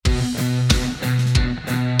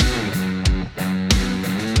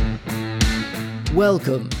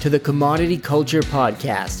Welcome to the Commodity Culture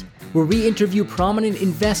Podcast, where we interview prominent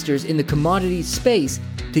investors in the commodities space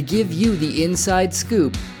to give you the inside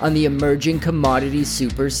scoop on the emerging commodity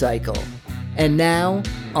super cycle. And now,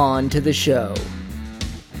 on to the show.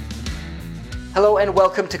 Hello and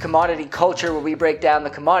welcome to Commodity Culture, where we break down the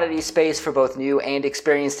commodity space for both new and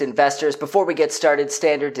experienced investors. Before we get started,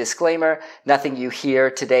 standard disclaimer, nothing you hear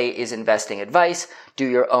today is investing advice. Do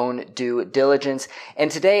your own due diligence. And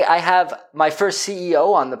today I have my first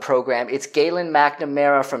CEO on the program. It's Galen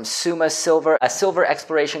McNamara from Suma Silver, a silver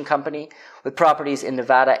exploration company with properties in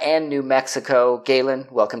Nevada and New Mexico. Galen,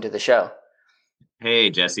 welcome to the show. Hey,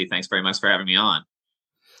 Jesse. Thanks very much for having me on.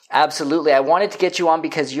 Absolutely. I wanted to get you on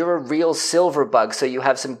because you're a real silver bug, so you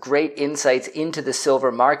have some great insights into the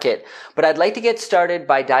silver market. But I'd like to get started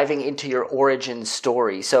by diving into your origin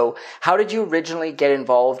story. So how did you originally get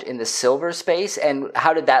involved in the silver space, and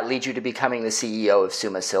how did that lead you to becoming the CEO of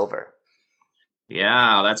Suma Silver?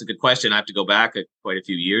 Yeah, that's a good question. I have to go back quite a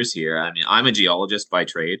few years here. I mean, I'm a geologist by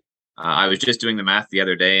trade. I was just doing the math the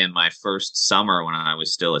other day, and my first summer when I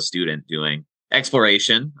was still a student doing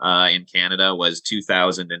exploration in Canada was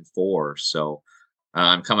 2004. So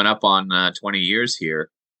I'm coming up on 20 years here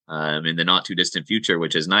in the not too distant future,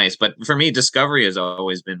 which is nice. But for me, discovery has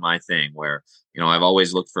always been my thing, where, I've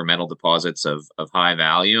always looked for metal deposits of high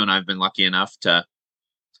value. And I've been lucky enough to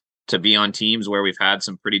be on teams where we've had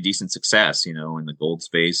some pretty decent success, in the gold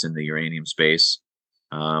space and the uranium space,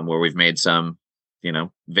 where we've made some,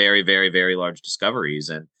 very, very, very large discoveries.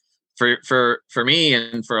 And for me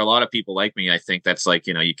and for a lot of people like me, I think that's like,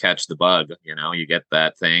 you catch the bug, you get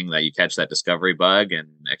that thing that you catch that discovery bug and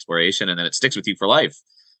exploration, and then it sticks with you for life.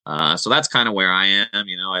 So that's kind of where I am.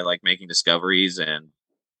 I like making discoveries, and,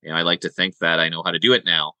 I like to think that I know how to do it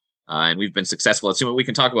now. And we've been successful at Summit. We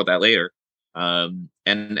can talk about that later. And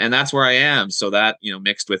that's where I am. So that,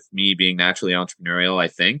 mixed with me being naturally entrepreneurial, I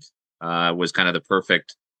think, was kind of the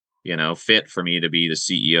perfect, fit for me to be the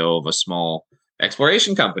CEO of a small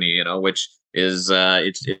exploration company, which is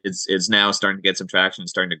it's now starting to get some traction and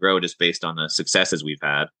starting to grow just based on the successes we've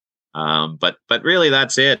had. But really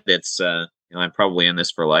that's it. It's I'm probably in this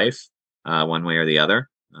for life, one way or the other.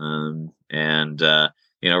 Riding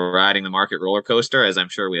the market roller coaster, as I'm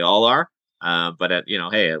sure we all are. But at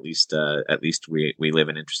least we live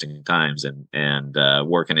in interesting times and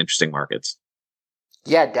work in interesting markets.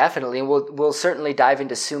 Yeah, definitely. And we'll certainly dive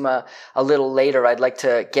into Suma a little later. I'd like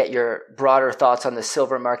to get your broader thoughts on the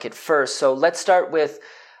silver market first. So let's start with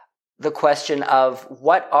the question of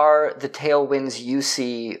what are the tailwinds you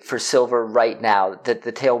see for silver right now, the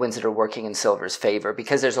tailwinds that are working in silver's favor,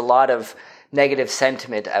 because there's a lot of negative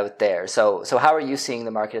sentiment out there. So how are you seeing the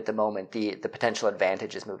market at the moment, the potential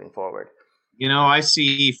advantages moving forward? I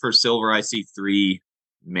see for silver, I see three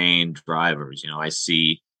main drivers. I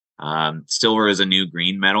see silver is a new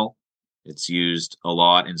green metal. It's used a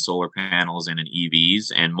lot in solar panels and in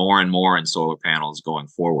EVs, and more in solar panels going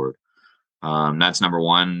forward. That's number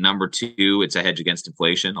one. Number two, it's a hedge against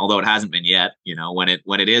inflation, although it hasn't been yet. When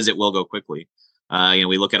it is, it will go quickly.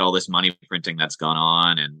 We look at all this money printing that's gone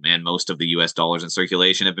on, and most of the US dollars in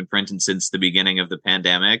circulation have been printed since the beginning of the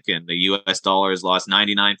pandemic, and the US dollar has lost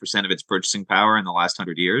 99% of its purchasing power in the last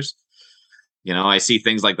 100 years. I see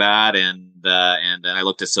things like that, and I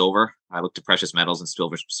look to silver. I look to precious metals and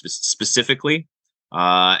silver specifically.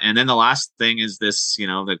 And then the last thing is this,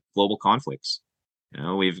 the global conflicts.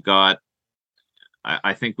 We've got.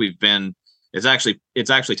 I think we've been. It's actually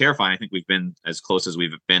terrifying. I think we've been as close as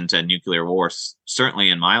we've been to nuclear war,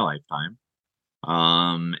 certainly in my lifetime.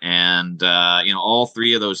 All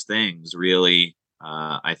three of those things really,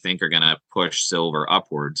 I think, are going to push silver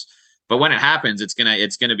upwards. But when it happens, it's gonna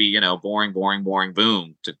be, boring,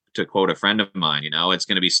 boom, to quote a friend of mine. It's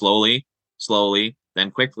gonna be slowly,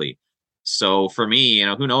 then quickly. So for me,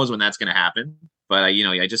 who knows when that's gonna happen? But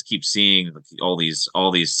I just keep seeing all these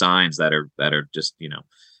signs that are just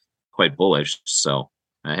quite bullish. So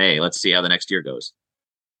hey, let's see how the next year goes.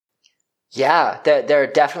 Yeah, there are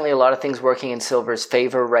definitely a lot of things working in silver's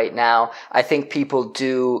favor right now. I think people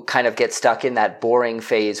do kind of get stuck in that boring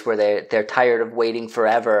phase where they're tired of waiting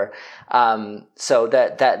forever. So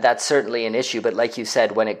that's certainly an issue. But like you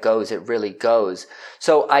said, when it goes, it really goes.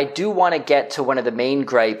 So I do want to get to one of the main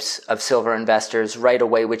gripes of silver investors right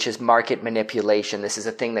away, which is market manipulation. This is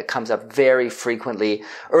a thing that comes up very frequently.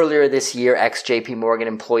 Earlier this year, ex-JP Morgan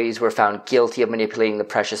employees were found guilty of manipulating the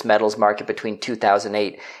precious metals market between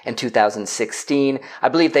 2008 and 2016. I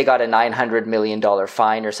believe they got a $900 million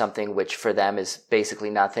fine or something, which for them is basically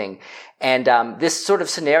nothing. And this sort of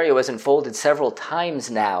scenario has unfolded several times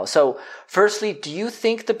now. So firstly, do you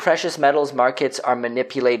think the precious metals markets are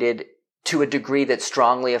manipulated to a degree that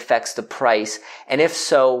strongly affects the price? And if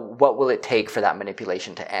so, what will it take for that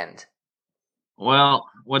manipulation to end? Well,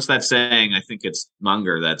 what's that saying? I think it's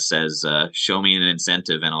Munger that says, show me an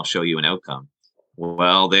incentive and I'll show you an outcome.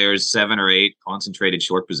 Well, there's 7 or 8 concentrated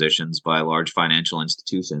short positions by large financial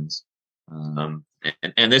institutions.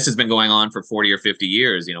 And this has been going on for 40 or 50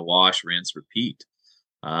 years, wash, rinse, repeat.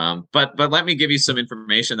 But let me give you some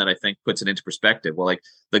information that I think puts it into perspective. Well, like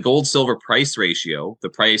the gold silver price ratio, the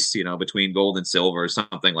price, between gold and silver,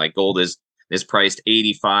 something like gold is priced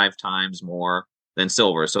 85 times more than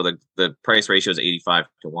silver. So the price ratio is 85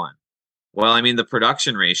 to 1. Well, I mean, the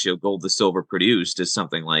production ratio gold to silver produced is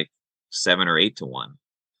something like 7 or 8 to 1.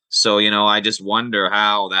 So, I just wonder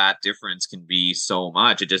how that difference can be so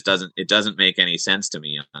much. It doesn't make any sense to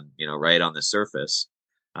me on, right on the surface.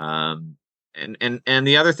 And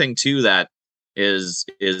the other thing too that is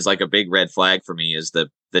like a big red flag for me is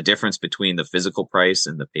the difference between the physical price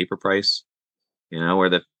and the paper price.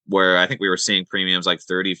 Where I think we were seeing premiums like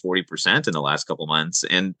 30-40% in the last couple months,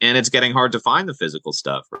 and it's getting hard to find the physical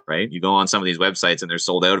stuff, right? You go on some of these websites and they're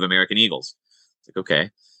sold out of American Eagles. It's like, okay.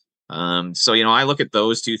 So I look at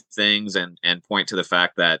those two things and point to the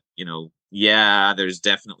fact that yeah, there's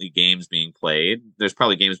definitely games being played. There's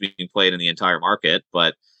probably games being played in the entire market,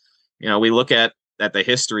 but we look at the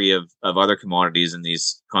history of other commodities in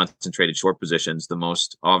these concentrated short positions. The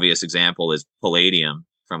most obvious example is palladium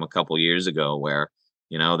from a couple years ago, where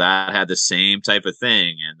that had the same type of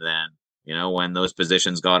thing, and then when those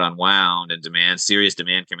positions got unwound and serious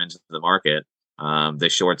demand came into the market, the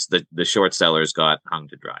short sellers got hung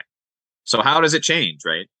to dry. So how does it change,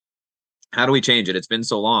 right? How do we change it? It's been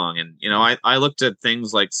so long, and I looked at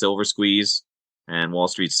things like Silver Squeeze and Wall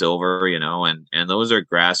Street Silver, and those are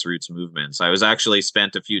grassroots movements. I was actually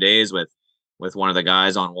spent a few days with one of the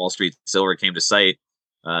guys on Wall Street Silver, came to site,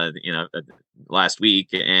 last week,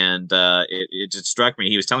 and it just struck me.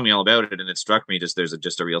 He was telling me all about it, and it struck me there's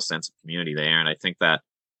just a real sense of community there, and I think that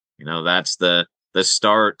that's the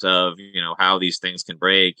start of how these things can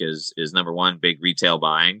break is number one, big retail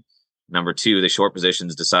buying. Number two, the short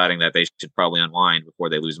positions deciding that they should probably unwind before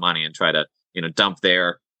they lose money and try to dump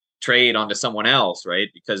their trade onto someone else, right?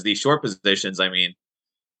 Because these short positions, I mean,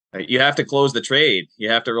 you have to close the trade, you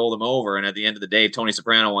have to roll them over, and at the end of the day, Tony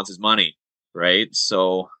Soprano wants his money, right?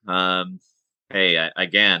 So hey,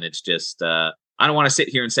 again, it's just I don't want to sit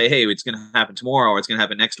here and say, hey, it's going to happen tomorrow or it's going to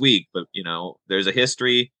happen next week, but there's a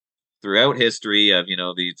history throughout history of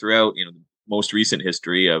the most recent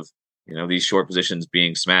history of these short positions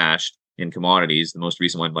being smashed in commodities. The most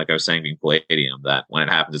recent one, like I was saying, being palladium, that when it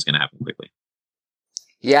happens, it's going to happen quickly.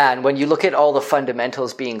 Yeah, and when you look at all the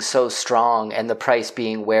fundamentals being so strong and the price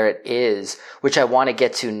being where it is, which I want to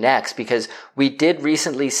get to next, because we did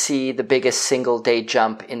recently see the biggest single day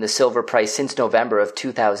jump in the silver price since November of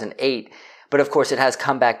 2008. But of course, it has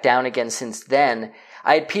come back down again since then.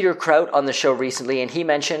 I had Peter Kraut on the show recently, and he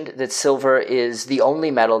mentioned that silver is the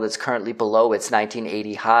only metal that's currently below its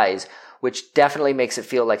 1980 highs, which definitely makes it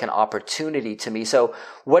feel like an opportunity to me. So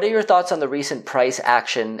what are your thoughts on the recent price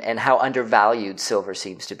action and how undervalued silver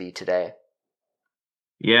seems to be today?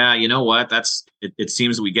 Yeah, you know what? It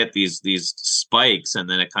seems we get these spikes and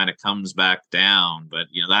then it kind of comes back down. But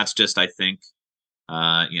that's just, I think,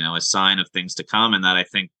 a sign of things to come. And that I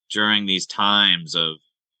think during these times of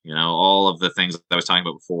all of the things that I was talking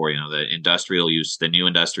about before, the industrial use, the new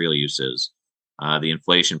industrial uses, the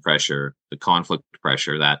inflation pressure, the conflict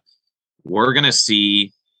pressure, that we're going to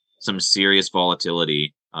see some serious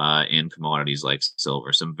volatility in commodities like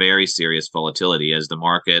silver, some very serious volatility as the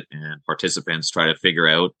market and participants try to figure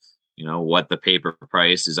out, what the paper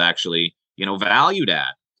price is actually, valued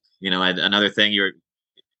at. Another thing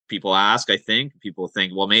people ask, I think, people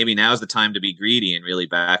think, well, maybe now's the time to be greedy and really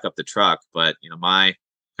back up the truck. But, my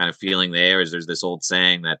kind of feeling there is there's this old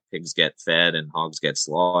saying that pigs get fed and hogs get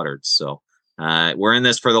slaughtered. So we're in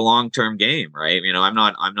this for the long-term game, right? I'm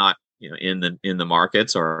not in the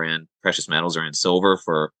markets or in precious metals or in silver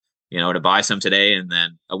for, to buy some today and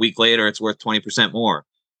then a week later it's worth 20% more.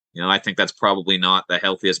 I think that's probably not the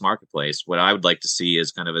healthiest marketplace. What I would like to see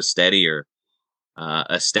is kind of a steadier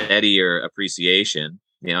appreciation,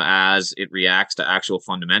 as it reacts to actual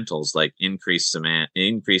fundamentals like increased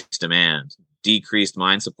demand, decreased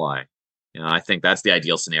mine supply. I think that's the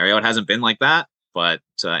ideal scenario. It hasn't been like that, but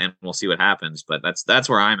and we'll see what happens. But that's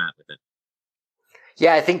where I'm at with it.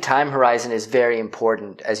 Yeah, I think time horizon is very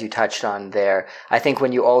important, as you touched on there. I think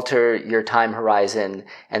when you alter your time horizon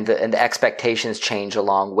and the expectations change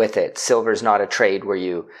along with it, silver's not a trade where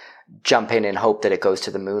you jump in and hope that it goes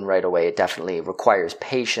to the moon right away. It definitely requires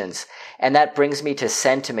patience. And that brings me to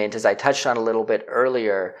sentiment, as I touched on a little bit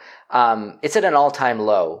earlier. It's at an all-time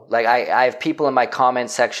low. Like I have people in my comment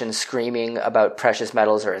section screaming about precious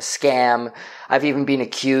metals are a scam. I've even been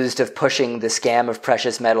accused of pushing the scam of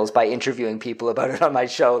precious metals by interviewing people about it on my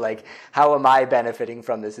show. Like, how am I benefiting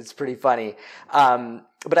from this? It's pretty funny.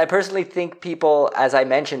 But I personally think people, as I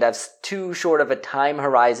mentioned, have too short of a time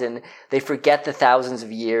horizon. They forget the thousands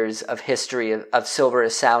of years of history of silver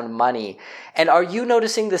as sound money. And are you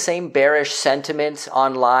noticing the same bearish sentiment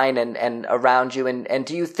online and around you? And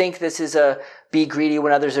do you think this is a be greedy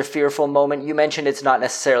when others are fearful moment? You mentioned it's not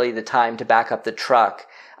necessarily the time to back up the truck.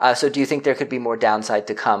 So do you think there could be more downside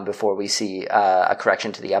to come before we see a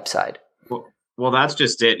correction to the upside? Well, that's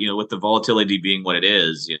just it. With the volatility being what it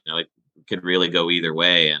is, it could really go either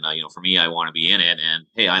way. And for me, I want to be in it. And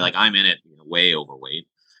hey, I'm in it, way overweight.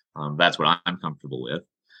 That's what I'm comfortable with.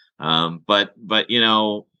 But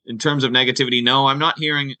in terms of negativity, no, I'm not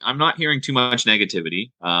hearing too much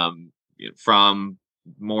negativity from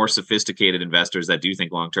more sophisticated investors that do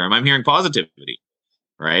think long term. I'm hearing positivity,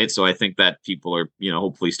 right? So I think that people are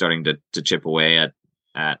hopefully starting to chip away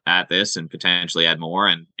at this and potentially add more.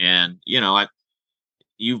 And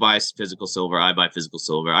you buy physical silver, I buy physical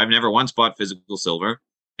silver. I've never once bought physical silver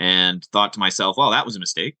and thought to myself, well, that was a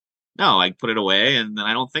mistake. No, I put it away and then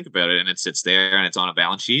I don't think about it, and it sits there and it's on a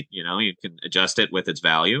balance sheet. You can adjust it with its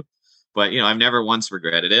value. But, I've never once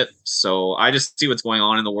regretted it. So I just see what's going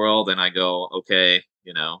on in the world and I go, okay,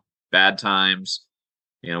 bad times,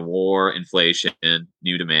 war, inflation,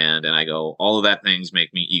 new demand. And I go, all of that things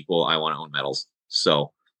make me equal. I want to own metals.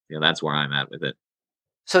 So, that's where I'm at with it.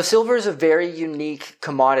 So silver is a very unique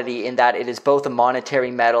commodity in that it is both a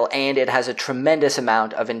monetary metal and it has a tremendous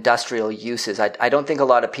amount of industrial uses. I don't think a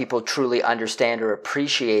lot of people truly understand or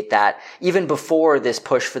appreciate that. Even before this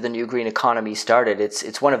push for the new green economy started,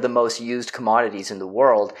 it's one of the most used commodities in the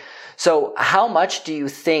world. So how much do you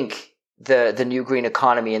think the new green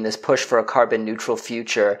economy and this push for a carbon neutral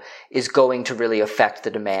future is going to really affect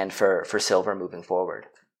the demand for silver moving forward?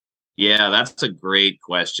 Yeah, that's a great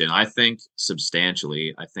question. I think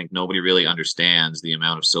substantially. I think nobody really understands the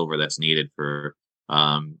amount of silver that's needed for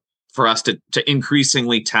us to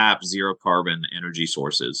increasingly tap zero carbon energy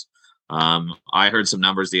sources. I heard some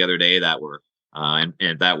numbers the other day that were and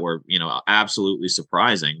that were absolutely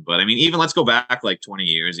surprising. But I mean, even let's go back like 20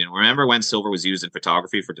 years. Remember when silver was used in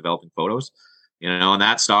photography for developing photos? And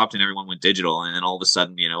that stopped and everyone went digital, and then all of a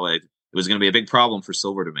sudden, it was going to be a big problem for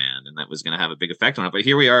silver demand, and that was going to have a big effect on it. But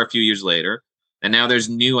here we are a few years later, and now there's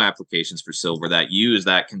new applications for silver that use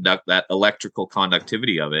that electrical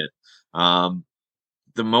conductivity of it.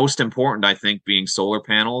 The most important, I think, being solar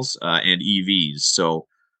panels and EVs. So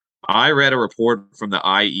I read a report from the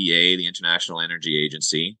IEA, the International Energy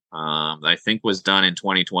Agency, I think was done in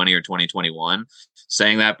 2020 or 2021,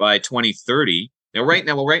 saying that by 2030, right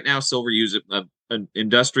now, silver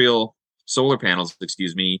industrial solar panels,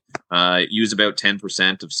 use about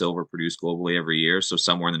 10% of silver produced globally every year. So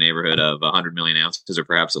somewhere in the neighborhood of 100 million ounces, or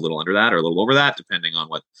perhaps a little under that or a little over that, depending on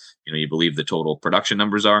what you believe the total production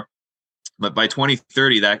numbers are. But by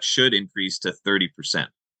 2030, that should increase to 30%.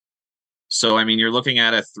 So, I mean, you're looking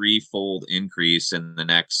at a threefold increase in the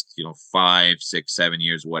next, 5, 6, 7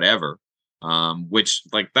 years, whatever, which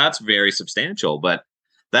that's very substantial. But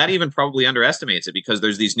that even probably underestimates it, because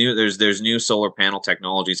there's new solar panel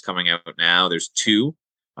technologies coming out now. There's two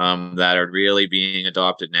that are really being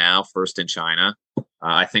adopted now. First in China,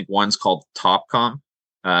 I think one's called TOPCon.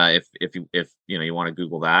 If you want to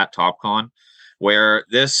Google that, TOPCon, where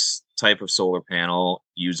this type of solar panel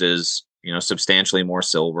uses substantially more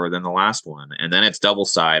silver than the last one, and then it's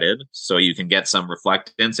double-sided, so you can get some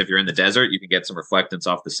reflectance. If you're in the desert, you can get some reflectance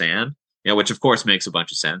off the sand. Which of course makes a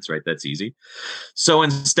bunch of sense, right? That's easy. So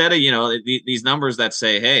instead of, these numbers that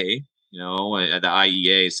say, hey, the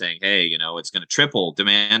IEA is saying, hey, it's going to triple,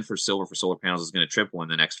 demand for silver for solar panels is going to triple in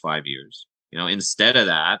the next 5 years. Instead of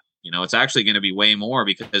that, it's actually going to be way more,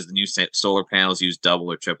 because the new solar panels use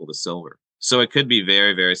double or triple the silver. So it could be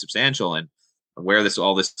very, very substantial. And where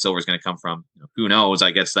all this silver is going to come from, who knows?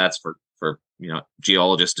 I guess that's for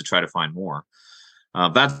geologists to try to find more.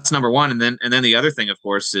 That's number one. And then the other thing, of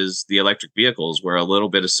course, is the electric vehicles, where a little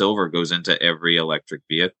bit of silver goes into every electric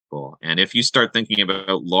vehicle. And if you start thinking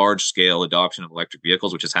about large scale adoption of electric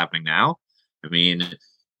vehicles, which is happening now, I mean,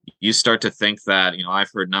 you start to think that,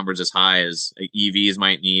 I've heard numbers as high as EVs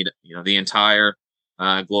might need, the entire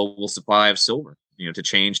global supply of silver, to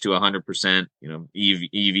change to 100%,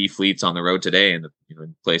 EV fleets on the road today in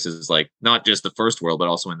in places like not just the first world, but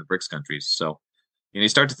also in the BRICS countries. So, you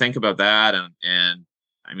start to think about that, and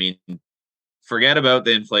I mean, forget about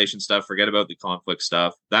the inflation stuff, forget about the conflict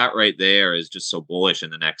stuff. That right there is just so bullish in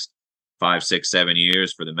the next 5, 6, 7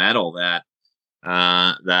 years for the metal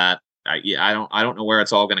I don't know where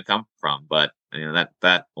it's all going to come from, but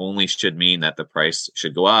that only should mean that the price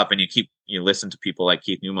should go up. And you listen to people like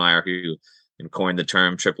Keith Neumeyer who coined the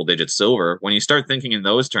term triple digit silver. When you start thinking in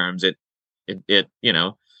those terms, the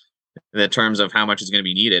terms of how much is going to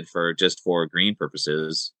be needed for green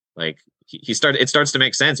purposes, like it starts to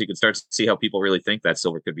make sense. You can start to see how people really think that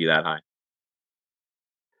silver could be that high.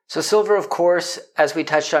 So silver, of course, as we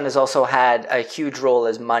touched on, has also had a huge role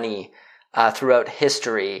as money throughout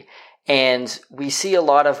history. And we see a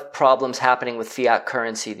lot of problems happening with fiat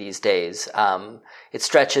currency these days. It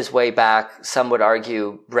stretches way back. Some would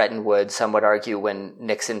argue Bretton Woods. Some would argue when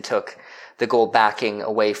Nixon took the gold backing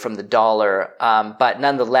away from the dollar. But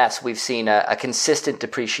nonetheless, we've seen a consistent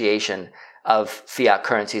depreciation of fiat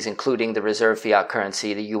currencies, including the reserve fiat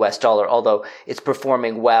currency, the US dollar, although it's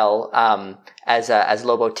performing well. As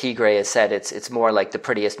Lobo Tigre has said, it's more like the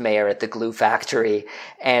prettiest mayor at the glue factory.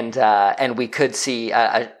 And we could see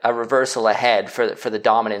a reversal ahead for the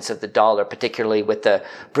dominance of the dollar, particularly with the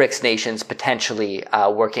BRICS nations potentially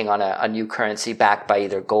working on a new currency backed by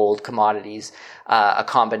either gold, commodities, a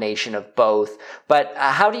combination of both. But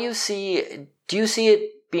do you see it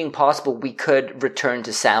being possible we could return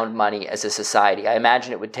to sound money as a society? I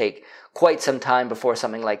imagine it would take quite some time before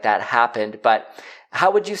something like that happened, but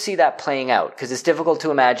how would you see that playing out? Because it's difficult to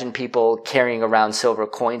imagine people carrying around silver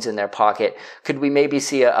coins in their pocket. Could we maybe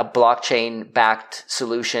see a blockchain-backed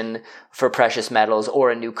solution for precious metals, or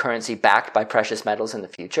a new currency backed by precious metals in the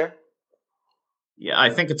future? Yeah, I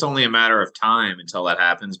think it's only a matter of time until that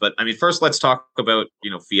happens. But I mean, first, let's talk about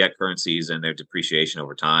fiat currencies and their depreciation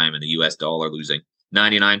over time, and the U.S. dollar losing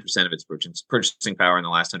 99% of its purchasing power in the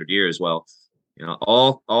last 100 years. Well,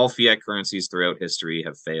 all fiat currencies throughout history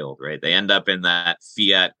have failed, right? They end up in that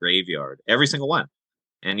fiat graveyard, every single one.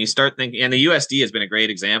 And you start thinking, and the USD has been a great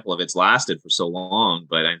example of it's lasted for so long,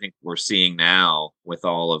 but I think we're seeing now with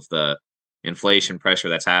all of the inflation pressure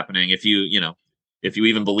that's happening, if you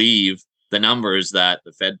even believe the numbers that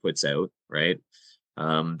the Fed puts out, right,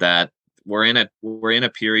 that we're in a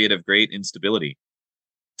period of great instability.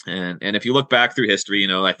 And if you look back through history,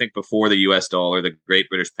 I think before the U.S. dollar, the Great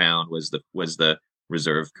British Pound was the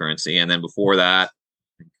reserve currency, and then before that,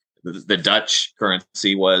 the Dutch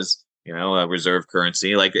currency was a reserve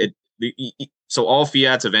currency. So all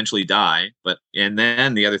fiats eventually die, and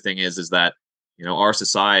then the other thing is that our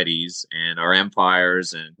societies and our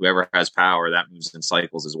empires and whoever has power, that moves in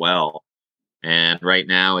cycles as well. And right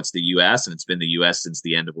now it's the U.S. and it's been the U.S. since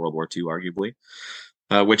the end of World War II, arguably.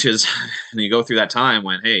 Which is, you go through that time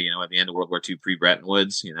when, hey, at the end of World War II, pre-Bretton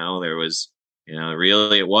Woods, there was,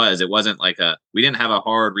 really it wasn't like we didn't have a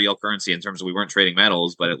hard real currency in terms of we weren't trading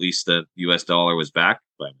metals, but at least the U.S. dollar was backed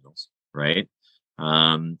by metals, right?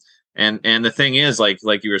 And the thing is, like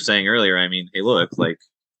you were saying earlier, I mean, hey, look, like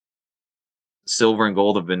silver and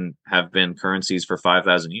gold have been currencies for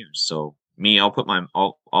 5,000 years. So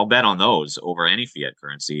I'll bet on those over any fiat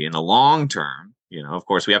currency in the long term. Of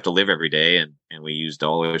course, we have to live every day, and we use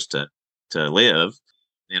dollars to live.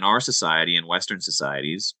 In our society, in Western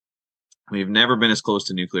societies, we've never been as close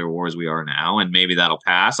to nuclear war as we are now, and maybe that'll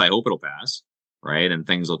pass. I hope it'll pass, right? And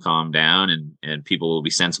things will calm down, and people will be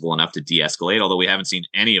sensible enough to de-escalate, although we haven't seen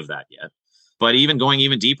any of that yet. But going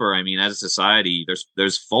even deeper, I mean, as a society,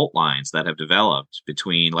 there's fault lines that have developed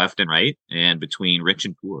between left and right and between rich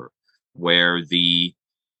and poor, where the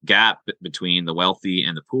gap between the wealthy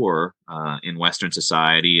and the poor in Western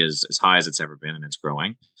society is as high as it's ever been, and it's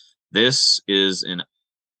growing. This is an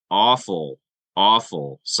awful,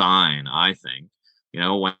 awful sign, I think.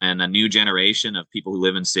 When a new generation of people who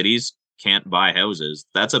live in cities can't buy houses,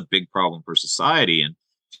 that's a big problem for society. And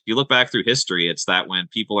if you look back through history, it's that when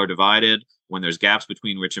people are divided, when there's gaps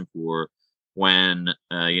between rich and poor, when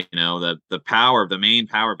the main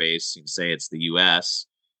power base, you can say it's the U.S.,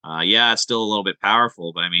 it's still a little bit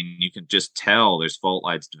powerful, but I mean, you can just tell there's fault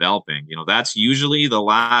lines developing. That's usually the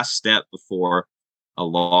last step before a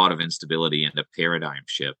lot of instability and a paradigm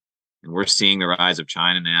shift. And we're seeing the rise of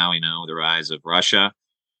China now, the rise of Russia.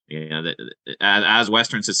 As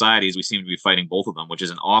Western societies, we seem to be fighting both of them, which is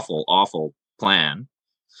an awful, awful plan.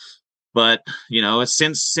 But,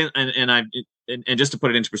 since and just to put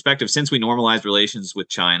it into perspective, since we normalized relations with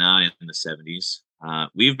China in the 70s,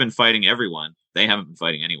 we've been fighting everyone. They haven't been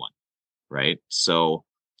fighting anyone, right? So,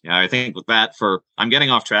 I think with that, I'm getting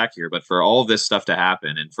off track here, but for all of this stuff to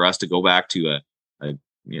happen and for us to go back to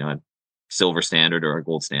a silver standard or a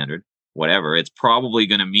gold standard, whatever, it's probably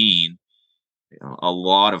going to mean a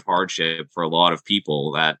lot of hardship for a lot of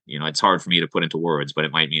people that, it's hard for me to put into words, but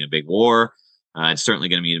it might mean a big war. It's certainly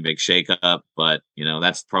going to be a big shakeup, but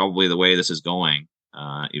that's probably the way this is going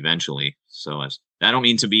eventually. So I don't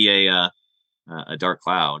mean to be a dark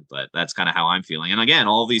cloud, but that's kind of how I'm feeling. And again,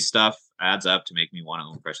 all these stuff adds up to make me want to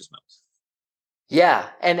own precious metals. Yeah,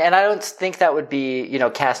 and I don't think that would be,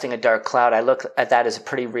 casting a dark cloud. I look at that as a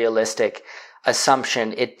pretty realistic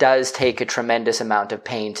assumption. It does take a tremendous amount of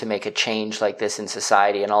pain to make a change like this in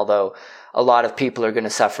society, and although a lot of people are going to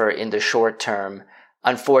suffer in the short term,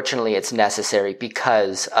 unfortunately it's necessary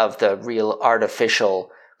because of the real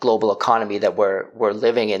artificial global economy that we're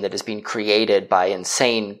living in, that has been created by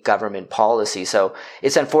insane government policy. So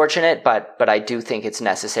it's unfortunate, but I do think it's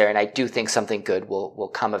necessary, and I do think something good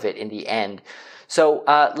will come of it in the end. So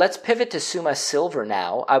let's pivot to Summa Silver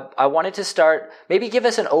now. I wanted to start, maybe give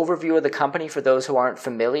us an overview of the company for those who aren't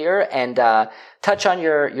familiar, and touch on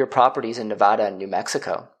your properties in Nevada and New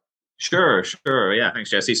Mexico. Sure. Yeah, thanks,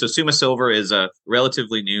 Jesse. So Summa Silver is a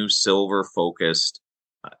relatively new silver-focused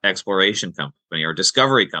exploration company, or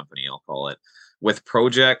discovery company, I'll call it, with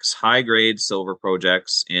projects, high-grade silver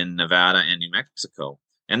projects in Nevada and New Mexico.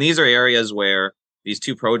 And these are areas where these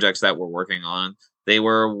two projects that we're working on, they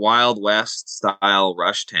were Wild West style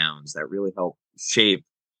rush towns that really helped shape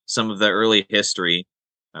some of the early history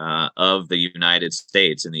of the United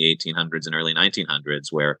States in the 1800s and early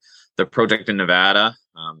 1900s, where the project in Nevada,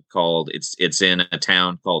 it's in a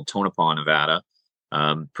town called Tonopah, Nevada,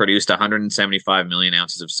 produced 175 million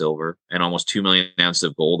ounces of silver and almost 2 million ounces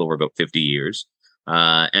of gold over about 50 years.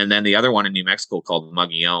 And then the other one in New Mexico called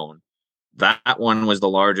Mogollon, that one was the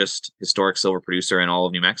largest historic silver producer in all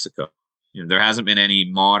of New Mexico. There hasn't been any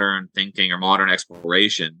modern thinking or modern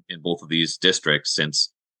exploration in both of these districts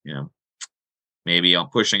since, maybe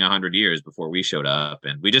pushing 100 years before we showed up.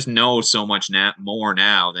 And we just know so much more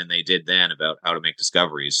now than they did then about how to make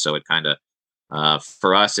discoveries. So it kind of,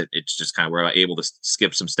 for us, it's just kind of, we're able to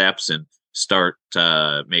skip some steps and start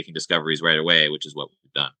making discoveries right away, which is what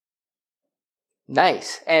we've done.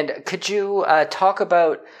 Nice. And could you talk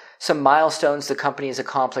about some milestones the company has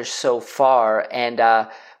accomplished so far, and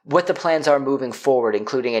what the plans are moving forward,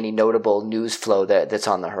 including any notable news flow that's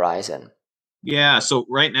on the horizon? Yeah, so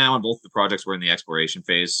right now in both the projects, we're in the exploration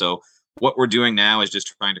phase. So what we're doing now is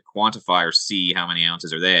just trying to quantify or see how many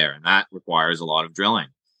ounces are there, and that requires a lot of drilling.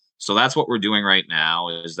 So that's what we're doing right now,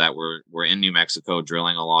 is that we're in New Mexico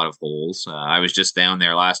drilling a lot of holes. I was just down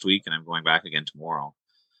there last week, and I'm going back again tomorrow.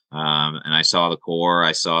 And I saw the core,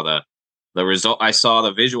 I saw the result, I saw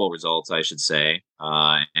the visual results, I should say.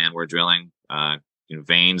 And we're drilling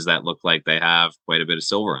veins that look like they have quite a bit of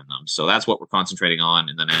silver in them. So that's what we're concentrating on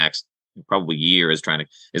in the next probably year, is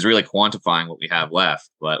really quantifying what we have left,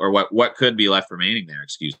 or what could be left remaining there,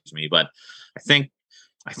 excuse me. But I think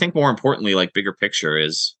more importantly, like bigger picture,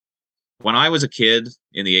 is when I was a kid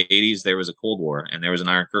in the 80s, there was a Cold War and there was an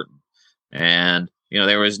Iron Curtain, and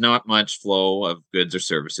there was not much flow of goods or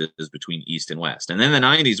services between East and West. And then in the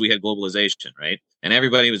 90s, we had globalization, right? And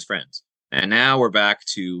everybody was friends. And now we're back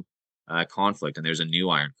to conflict, and there's a new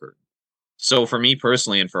Iron Curtain. So for me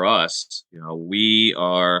personally, and for us, we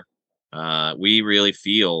really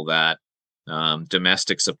feel that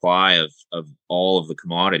domestic supply of all of the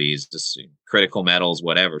commodities, critical metals,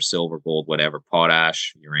 whatever, silver, gold, whatever,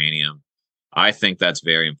 potash, uranium, I think that's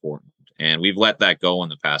very important. And we've let that go in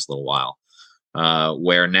the past little while,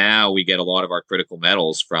 where now we get a lot of our critical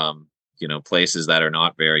metals from, places that are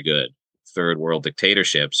not very good, third world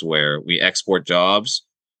dictatorships, where we export jobs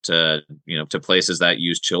to places that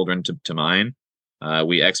use children to mine.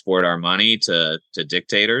 We export our money to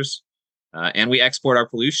dictators. And we export our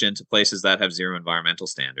pollution to places that have zero environmental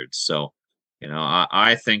standards. So,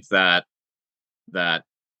 I think that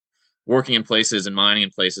working in places and mining in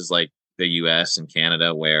places like the U.S. and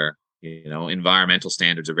Canada, where environmental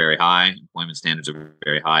standards are very high, employment standards are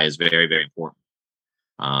very high, is very, very important.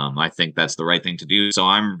 I think that's the right thing to do. So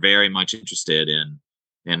I'm very much interested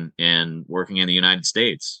in working in the United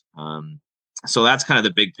States. So that's kind of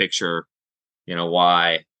the big picture.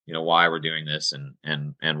 Why we're doing this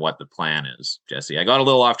and what the plan is, Jesse. I got a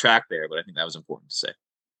little off track there, but I think that was important to say.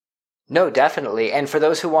 No, definitely. And for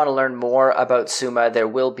those who want to learn more about Summa, there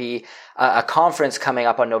will be a conference coming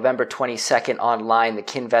up on November 22nd online, the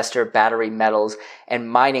Kinvestor Battery Metals and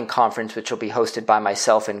Mining Conference, which will be hosted by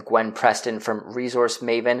myself and Gwen Preston from Resource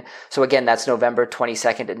Maven. So again, that's November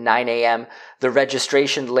 22nd at 9 a.m. The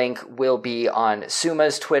registration link will be on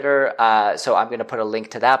Summa's Twitter. So I'm going to put a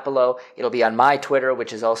link to that below. It'll be on my Twitter,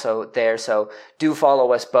 which is also there. So do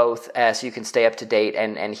follow us both so you can stay up to date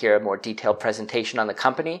and hear a more detailed presentation on the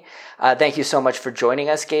company. Thank you so much for joining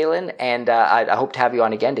us, Galen, and I hope to have you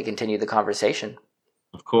on again to continue the conversation.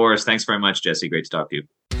 Of course. Thanks very much, Jesse. Great to talk to you.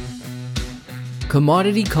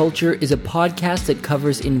 Commodity Culture is a podcast that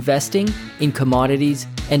covers investing in commodities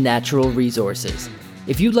and natural resources.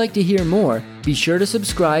 If you'd like to hear more, be sure to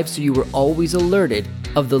subscribe so you are always alerted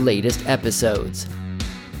of the latest episodes.